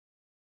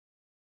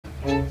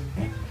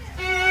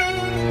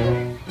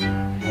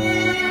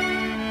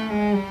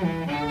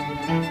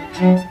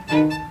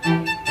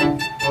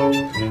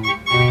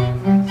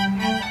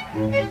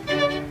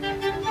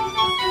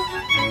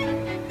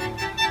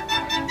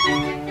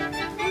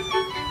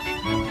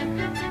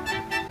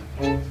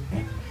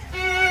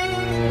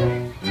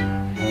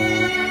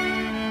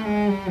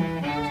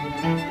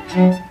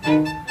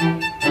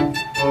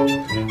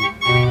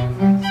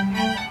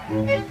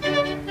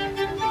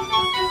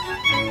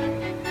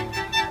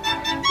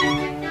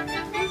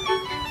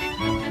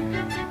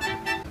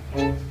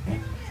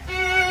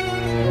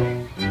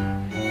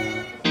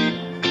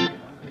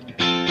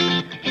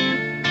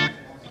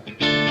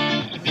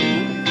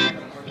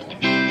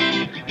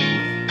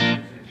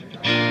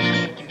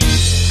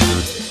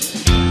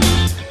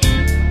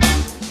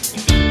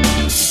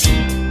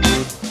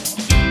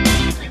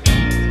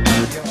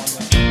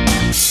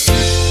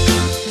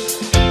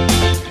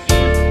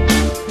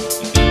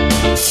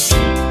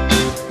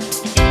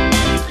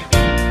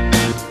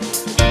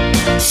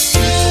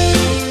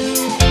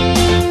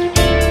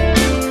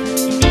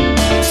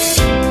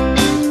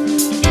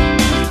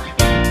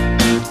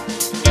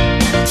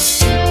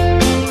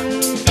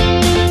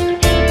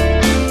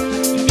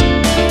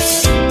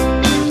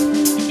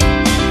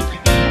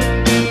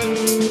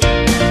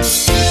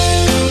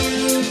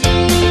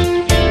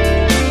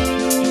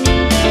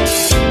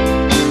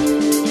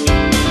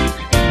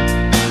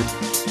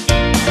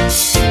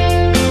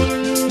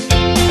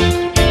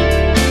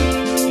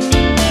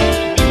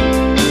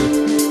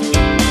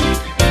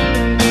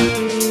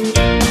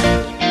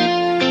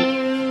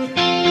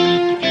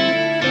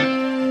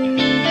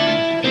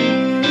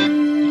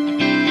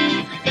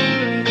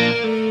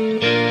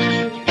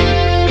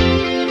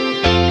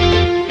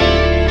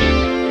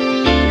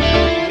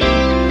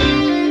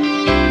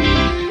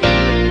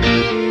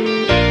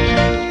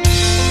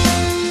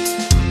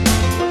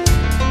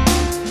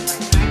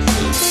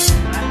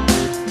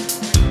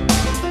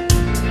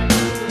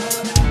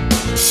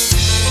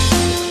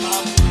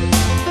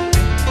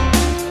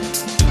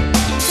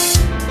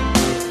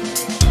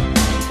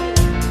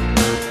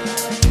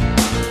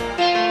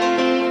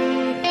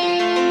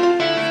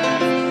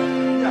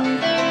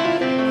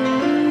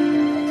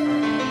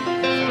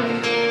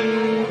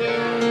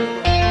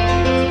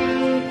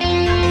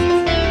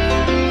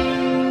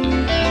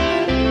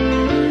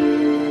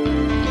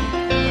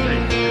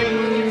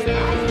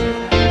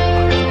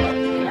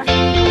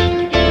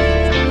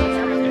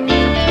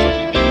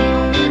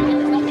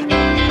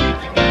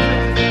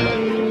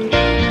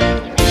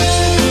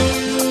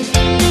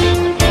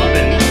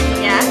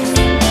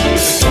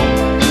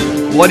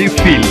what do you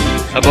feel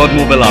about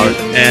mobile art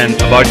and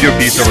about your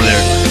piece over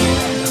there?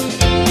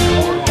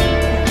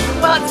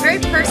 Well, it's very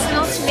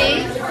personal to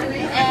me,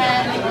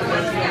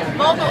 and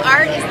mobile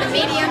art is the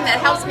medium that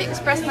helps me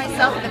express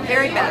myself the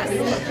very best.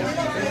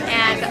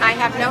 And I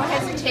have no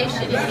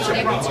hesitation in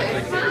being able to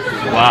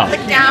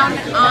put down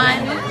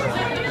on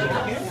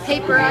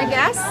paper, I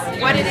guess,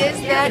 what it is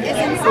that is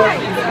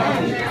inside.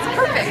 It's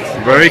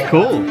perfect. Very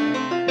cool.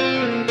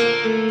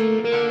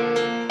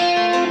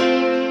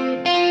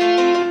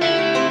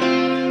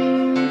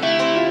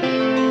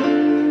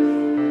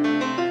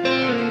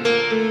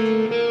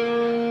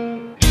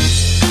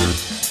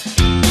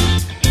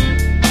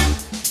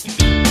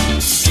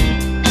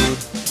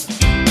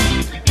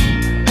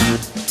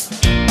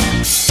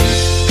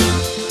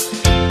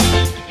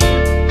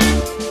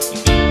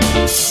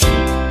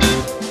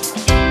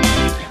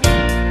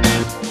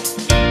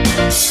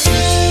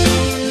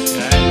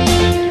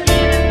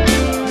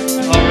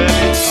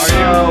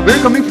 Where are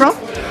you coming from?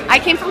 I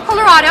came from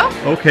Colorado.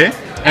 Okay.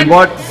 And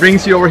what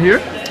brings you over here?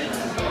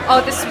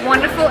 Oh, this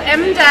wonderful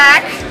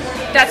mDAC.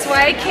 That's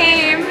why I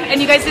came.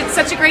 And you guys did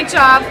such a great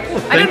job.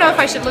 I don't know if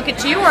I should look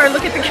at you or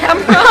look at the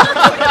camera.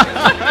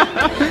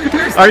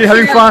 Are you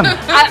having fun?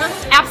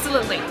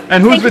 Absolutely.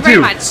 And who's with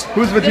you?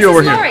 Who's with you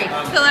over here? Lori.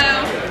 Hello.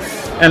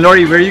 And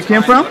Lori, where you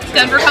came from?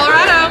 Denver,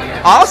 Colorado.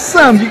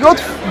 Awesome. You got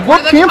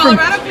what came from?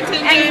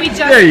 And we just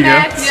there you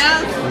met. go.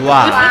 Yeah.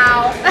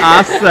 Wow.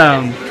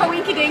 Awesome.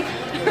 Coinkydink.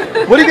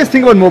 What do you guys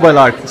think about mobile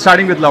art?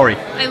 Starting with Lori.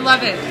 I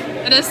love it.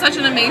 It is such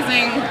an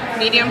amazing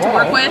medium to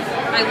work with.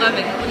 I love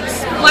it.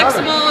 It's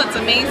flexible, it's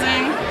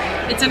amazing,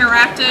 it's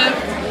interactive,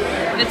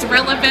 it's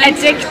relevant.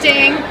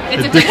 Addicting.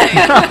 It's addicting.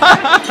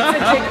 It's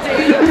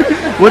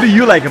addicting. What do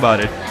you like about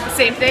it?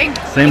 Same thing.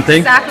 Same thing?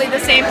 Exactly the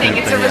same thing.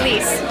 It's a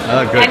release.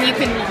 Oh, good. And you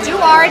can do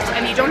art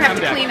and you don't have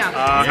to clean up.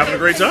 Having a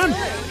great time.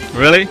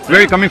 Really? Where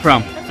are you coming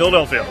from?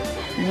 Philadelphia.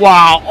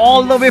 Wow,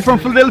 all the way from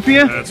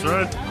Philadelphia? That's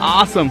right.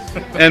 Awesome.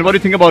 And what do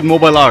you think about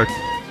mobile art?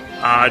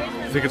 I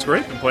think it's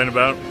great. Been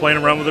playing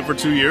around with it for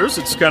 2 years.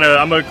 It's kind of,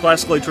 I'm a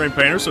classically trained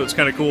painter, so it's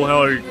kind of cool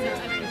how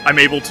I'm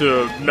able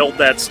to melt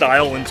that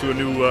style into a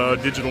new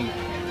digital,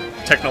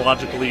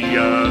 technologically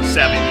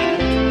savvy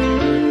medium.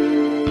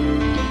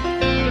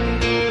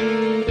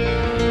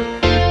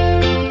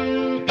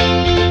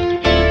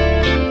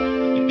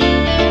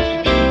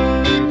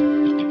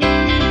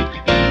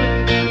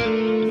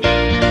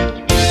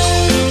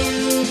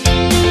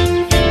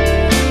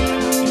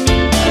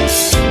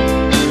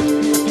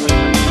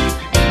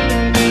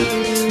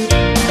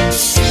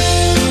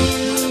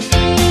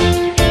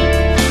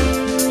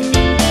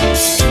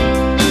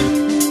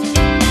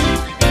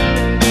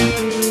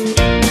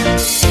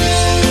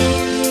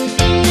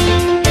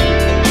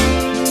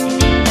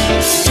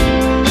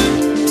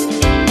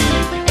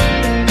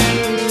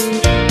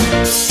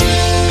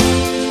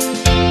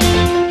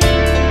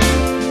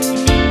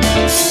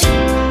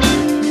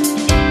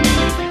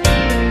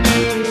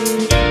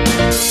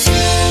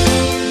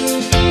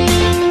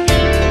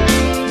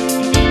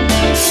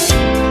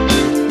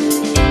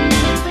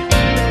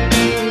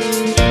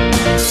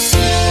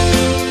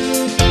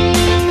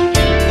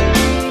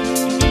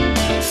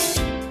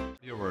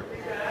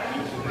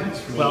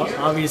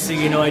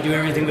 obviously, you know, I do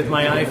everything with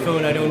my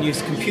iPhone. I don't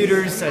use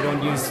computers. I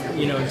don't use,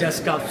 you know,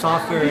 desktop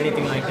software or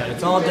anything like that.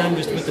 It's all done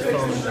just with the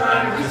phone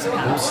and just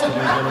apps that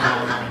are available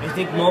online. I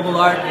think mobile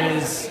art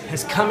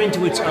has come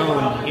into its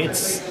own.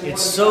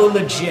 It's so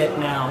legit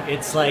now.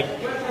 It's like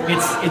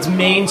it's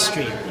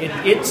mainstream.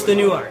 It's the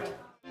new art.